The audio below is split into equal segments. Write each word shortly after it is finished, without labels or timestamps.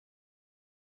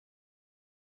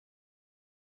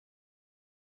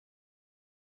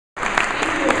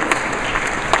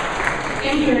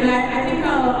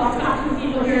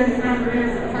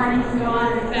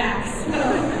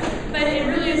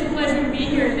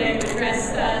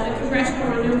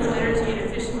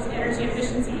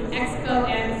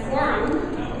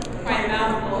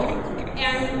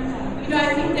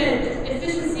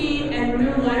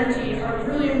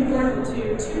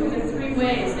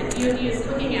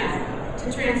at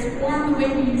to transform the way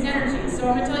we use energy. So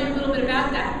I'm going to tell you a little bit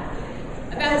about that.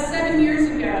 About 7 years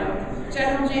ago,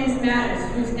 General James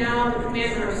Mattis, who's now the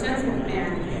commander of Central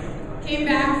Command, came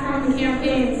back from the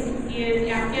campaigns in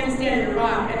Afghanistan and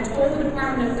Iraq and told the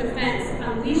Department of Defense,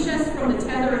 unleash us from the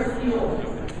tether of fuel.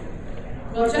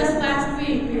 Well, just last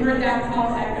week, we heard that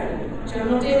call echoed.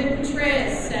 General David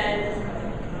Petraeus said,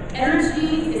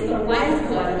 energy is the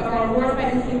lifeblood of our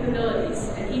warfighting capabilities,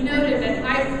 and he noted that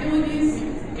high fuel use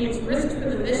means risk for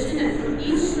the mission and for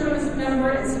each service member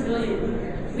and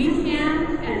civilian. We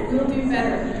can and will do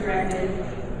better, he directed.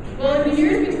 Well, in the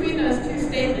years between those two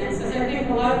statements, as I think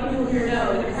a lot of people here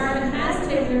know, the department has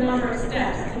taken a number of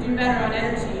steps to do better on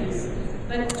energy use.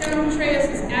 But General Petraeus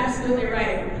is absolutely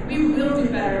right. We will do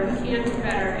better, we can do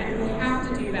better, and we have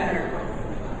to do better.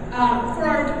 For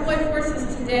our deployed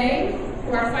forces today,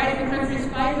 who are fighting the country's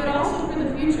fight, but also for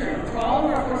the future, for all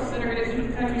of our forces that are going to keep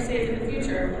the country safe in the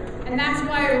future. And that's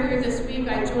why earlier this week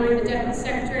I joined the Deputy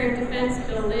Secretary of Defense,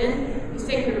 Bill Lynn, who's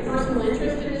taken a personal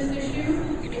interest in this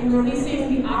issue, in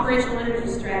releasing the Operational Energy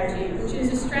Strategy, which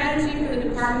is a strategy for the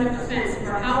Department of Defense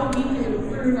for how we can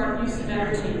improve our use of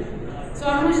energy. So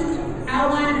I'm going to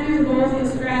outline a few of the goals of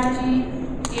the strategy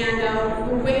and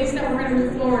the ways that we're going to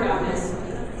move forward on this.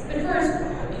 But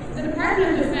first, the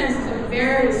Department of Defense is a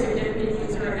very significant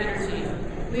user of energy.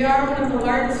 We are one of the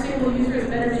largest single users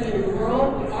of energy in the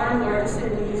world. We are the largest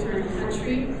single user in the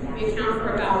country. We account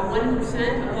for about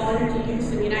 1% of all energy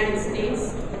use in the United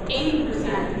States,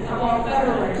 80% of all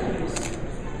federal energy use.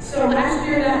 So last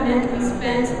year that meant we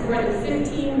spent more than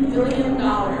 $15 billion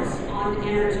on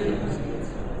energy.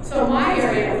 So my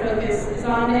area of focus is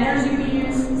on the energy we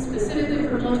use specifically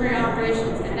for military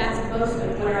operations, and that's most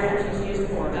of what our energy is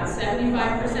used for, about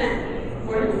 75%,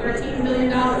 more than $13 billion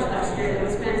last year that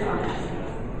we spent on that.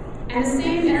 And the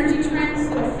same energy trends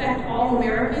that affect all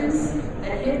Americans,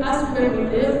 that hit us where we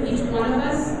live, each one of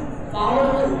us,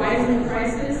 volatile and rising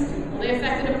prices, well, they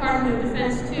affect the Department of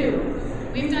Defense too.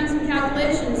 We've done some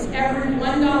calculations. Every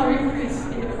 $1 increase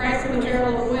in the price of a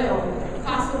barrel of oil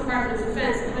costs the Department of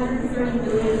Defense $130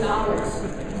 billion.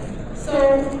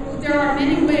 So there are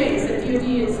many ways that DoD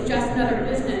is just another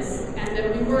business and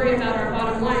that we worry about our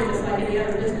bottom line just like any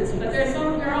other business. But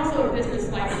we're also a business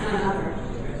like none other.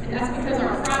 And that's because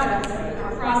our product,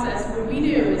 our process, what we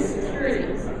do is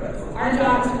security. Our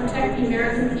job is to protect the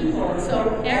American people.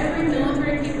 So every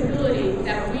military capability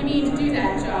that we need to do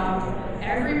that job,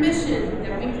 every mission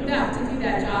that we conduct to do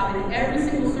that job, and every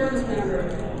single service member,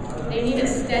 they need a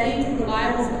steady,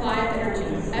 reliable supply of energy.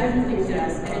 Everything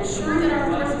does. And ensuring that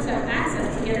our forces have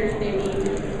access to the energy they need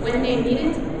when they need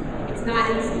it, it's not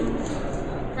easy.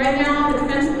 Right now, the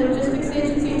Defense Logistics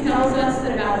Agency tells us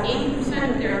that about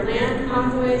 80% of their land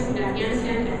convoys in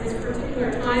Afghanistan at this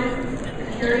particular time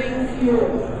are carrying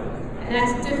fuel. And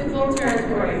that's difficult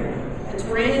territory. The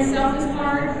terrain itself is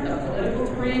hard, the political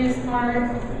terrain is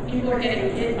hard, people are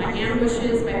getting hit by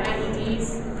ambushes, by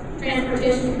IEDs.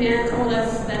 Transportation Command told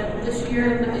us that this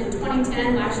year, in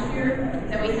 2010, last year,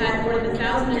 that we had more than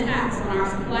 1,000 attacks on our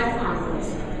supply convoys.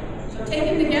 So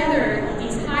taken together,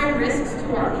 these high risks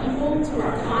to our people, to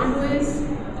our convoys,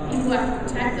 people who have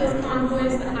to protect those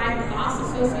convoys, the high costs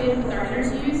associated with our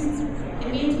energy use,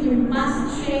 it means we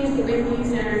must change the way we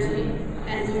use energy,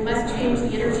 and we must change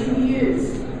the energy we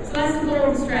use. So that's the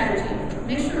goal of the strategy.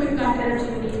 Make sure we've got the energy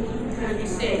we need to keep the country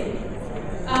safe.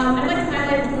 I'd like to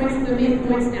highlight the main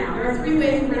points now. There are 3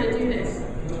 ways we're going to do this.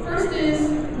 First is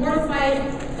more fight,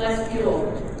 less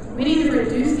fuel. We need to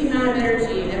reduce the amount of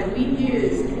energy that we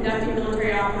use conducting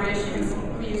military operations.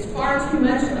 We use far too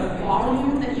much of the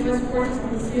volume that U.S. forces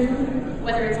consume,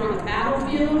 whether it's on the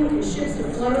battlefield, in ships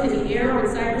afloat, in the air, or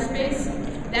in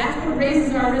cyberspace. That's what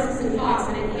raises our risks and costs,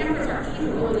 and it hampers our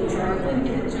capabilities, our ability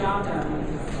to get the job done.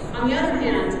 On the other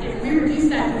hand, if we reduce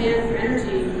that demand for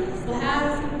energy,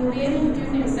 we'll be able to do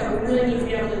things that we really need to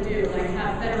be able to do, like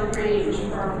have better range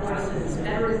for our forces,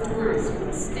 better endurance, we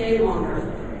can stay longer.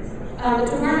 The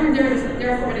Department is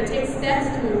therefore going to take steps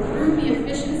to improve the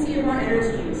efficiency of our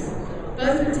energy use,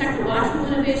 both through technological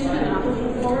innovation, and I'm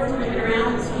looking forward to looking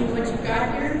around and seeing what you've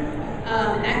got here.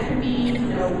 And that can be,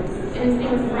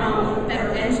 anything from better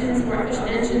engines, more efficient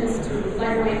engines, to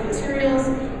lighter weight materials,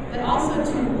 but also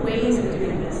to ways of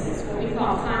doing business, what we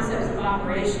call concepts of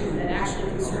operation that actually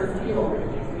conserve fuel.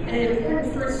 And an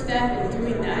important first step in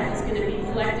doing that is going to be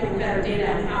collecting better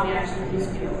data on how we actually use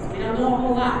fuels. We don't know a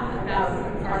whole lot about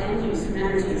our end use of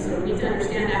energy, so we need to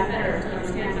understand that better to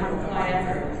understand how to apply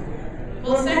effort.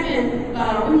 Well, second,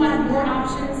 we want more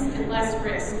options and less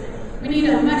risk. We need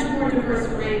a much more diverse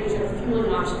range of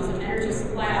fueling options and energy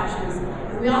supply options.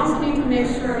 And we also need to make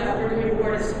sure that we're doing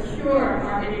more to secure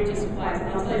our energy supplies, and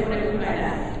I'll tell you what I mean by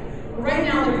that. Right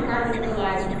now, the department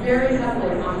relies very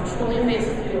heavily on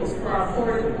petroleum-based fuels for our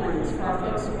forward deployments, for our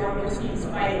folks who are overseas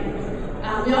fighting.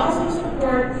 We also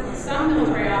support some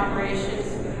military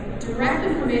operations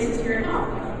directly from bases here at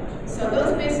home. So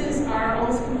those bases are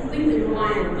almost completely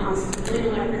reliant on the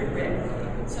civilian electric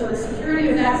grid. So the security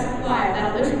of that supply,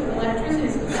 that electricity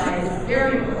supply, is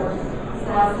very important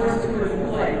for our forces who are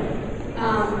deployed.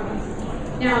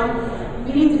 Now,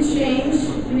 we need to change.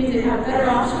 We need to have better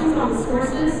options on the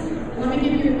sources. And let me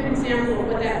give you a good example of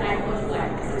what that might look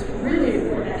like, because it's really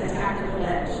important at the tactical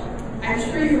edge. I'm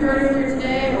sure you heard earlier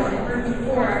today, or heard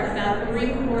before, about the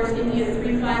Marine Corps' India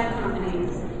 3-5 company.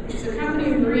 It's a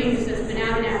company of Marines that's been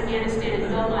out in Afghanistan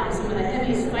and held on some of the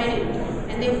heaviest fighting.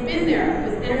 And they've been there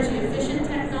with energy-efficient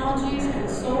technologies and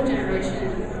solar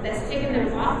generation that's taken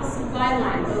them off the supply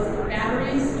line, both for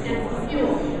batteries and for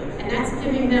fuel. And that's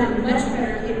giving them much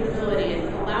better capability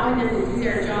and allowing them to do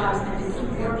their jobs and to keep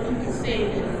more people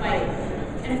safe in the fight.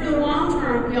 And for the long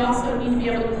term, we also need to be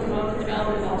able to promote the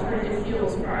development of alternative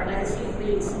fuels for our legacy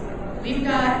fleets. We've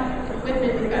got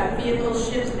equipment, we've got vehicles,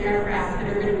 ships, and aircraft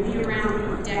that are going to be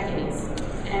around for decades.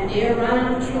 And they are run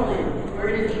on petroleum.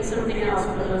 We're going to need something else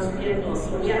for those vehicles.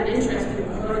 So we have an interest in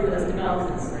promoting those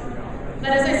developments. But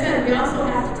as I said, we also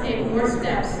have to take more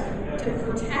steps to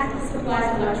protect the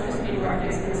supplies of electricity to our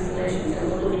fixed installations,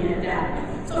 and we're looking at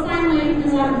that. So finally, we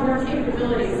want more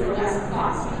capability for less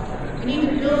cost. We need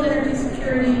to build energy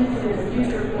security into the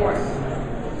future force.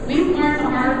 We've learned the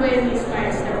hard way in these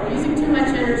fights that we're using too much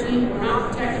energy, we're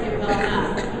not protecting it well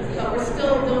enough, but we're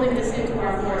still building this into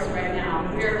our force right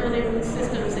now. We are building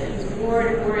systems that use more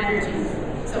and more energy.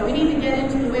 So we need to get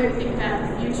into the way we think about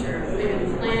the future, the way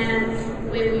we plan,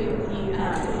 the way we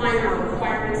define our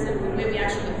requirements, and the way we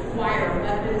actually acquire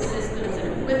weapons, systems,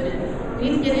 and equipment. We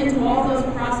need to get into all those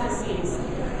processes,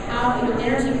 how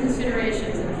energy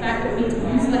considerations, and the fact that we need to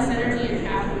use less energy and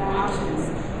have more options.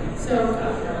 So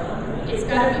it's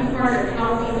got to be part of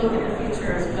how we look at the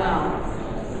future as well.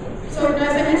 So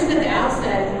as I mentioned at the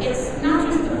outset, it's not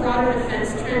just the broader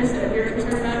defense trends that we're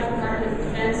concerned about at the Department of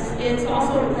Defense, it's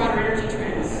also the broader energy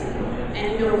trends.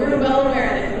 And we're well aware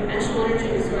that conventional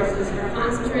energy resources are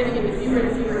concentrating into fewer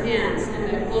and fewer hands, and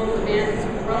that global demand is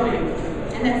growing.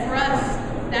 And that for us,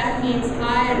 that means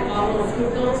high and volatile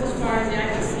fuel bills as far as the eye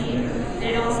can see, and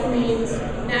it also means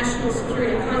national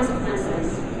security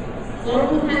consequences.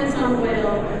 Global dependence on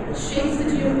oil shapes the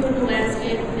geopolitical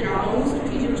landscape and our own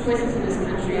strategic choices in this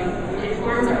country, and it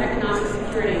harms our economic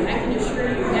security. I can assure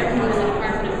you, everyone in the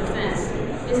Department of Defense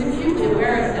is acutely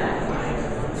aware of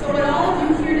that. So what all of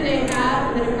you here today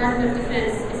have in the Department of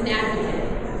Defense is an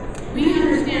advocate. We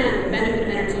understand the benefit of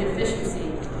energy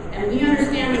efficiency, and we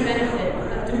understand the benefit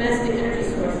of domestic energy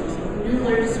sources, renewable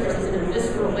energy sources in a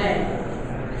visceral way.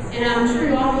 And I'm sure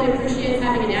you all really appreciate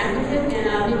having an advocate,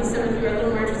 and maybe some of you are a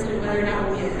little more interested in whether or not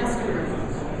we'll be a customer.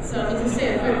 So let me just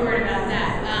say a quick word about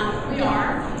that. We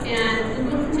are, and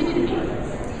we will continue to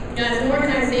be. As an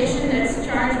organization that's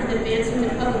charged with advancing the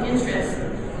public interest,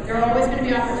 there are always going to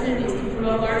be opportunities to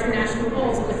promote larger national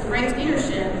goals. And with the right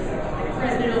leadership, like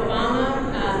President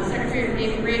Obama, Secretary of the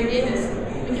Navy Ray Davis,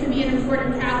 we can be an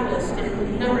important catalyst in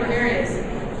a number of areas.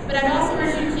 But I'd also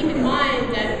urge you to keep in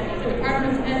mind that the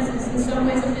Department of Defense is in some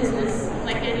ways a business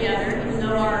like any other, even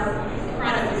though our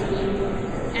product is unique.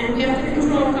 And we have to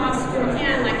control costs where we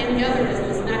can, like any other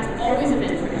business, and that's always of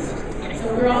interest.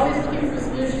 So we're always looking for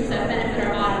solutions that benefit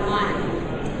our bottom line.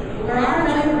 Where our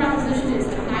value proposition is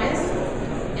the highest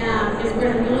is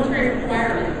where the military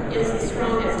requirement is the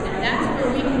strongest, and that's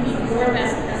where we can be your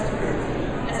best customer.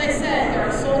 As I said, there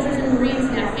are soldiers and Marines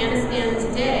in Afghanistan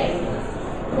today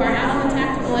who are out on the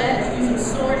tactical edge using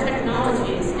solar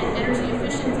technologies and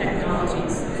energy-efficient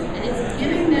technologies, and it's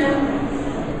giving them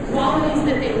qualities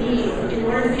that they need in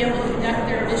order to be able to conduct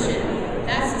their mission.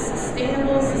 That's a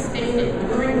sustainable, sustained,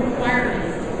 enduring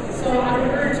requirement. So I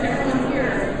would urge everyone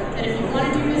here that if you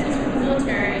want to do business with the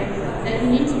military, that you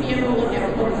need to be able to look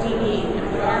at what we need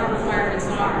and what our requirements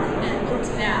are, and look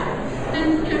to that.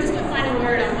 And then, just a final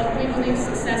word on what we believe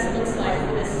success looks like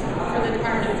for the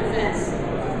Department of Defense.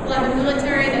 We'll have a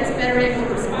military that's better able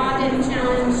to respond to any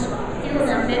challenge. Fewer of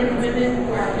our men and women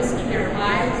who are risking their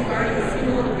lives guarding the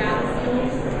fuel on the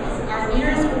battlefield. Our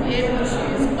leaders will be able to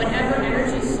choose whatever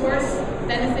energy source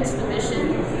benefits the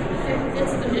mission,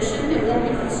 fits the mission. They won't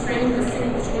be constrained with a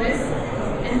single choice.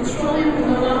 And petroleum will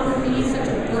no longer be such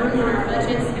a burden on our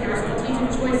budgets and our strategic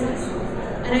choices.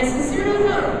 And I sincerely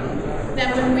hope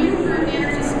that when we improve the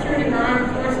energy security of our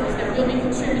armed forces, that we'll be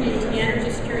contributing to the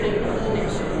energy security of the whole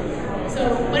nation. So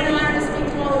what an honor to speak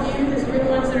to all of you, because you're the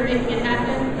ones that are making it happen.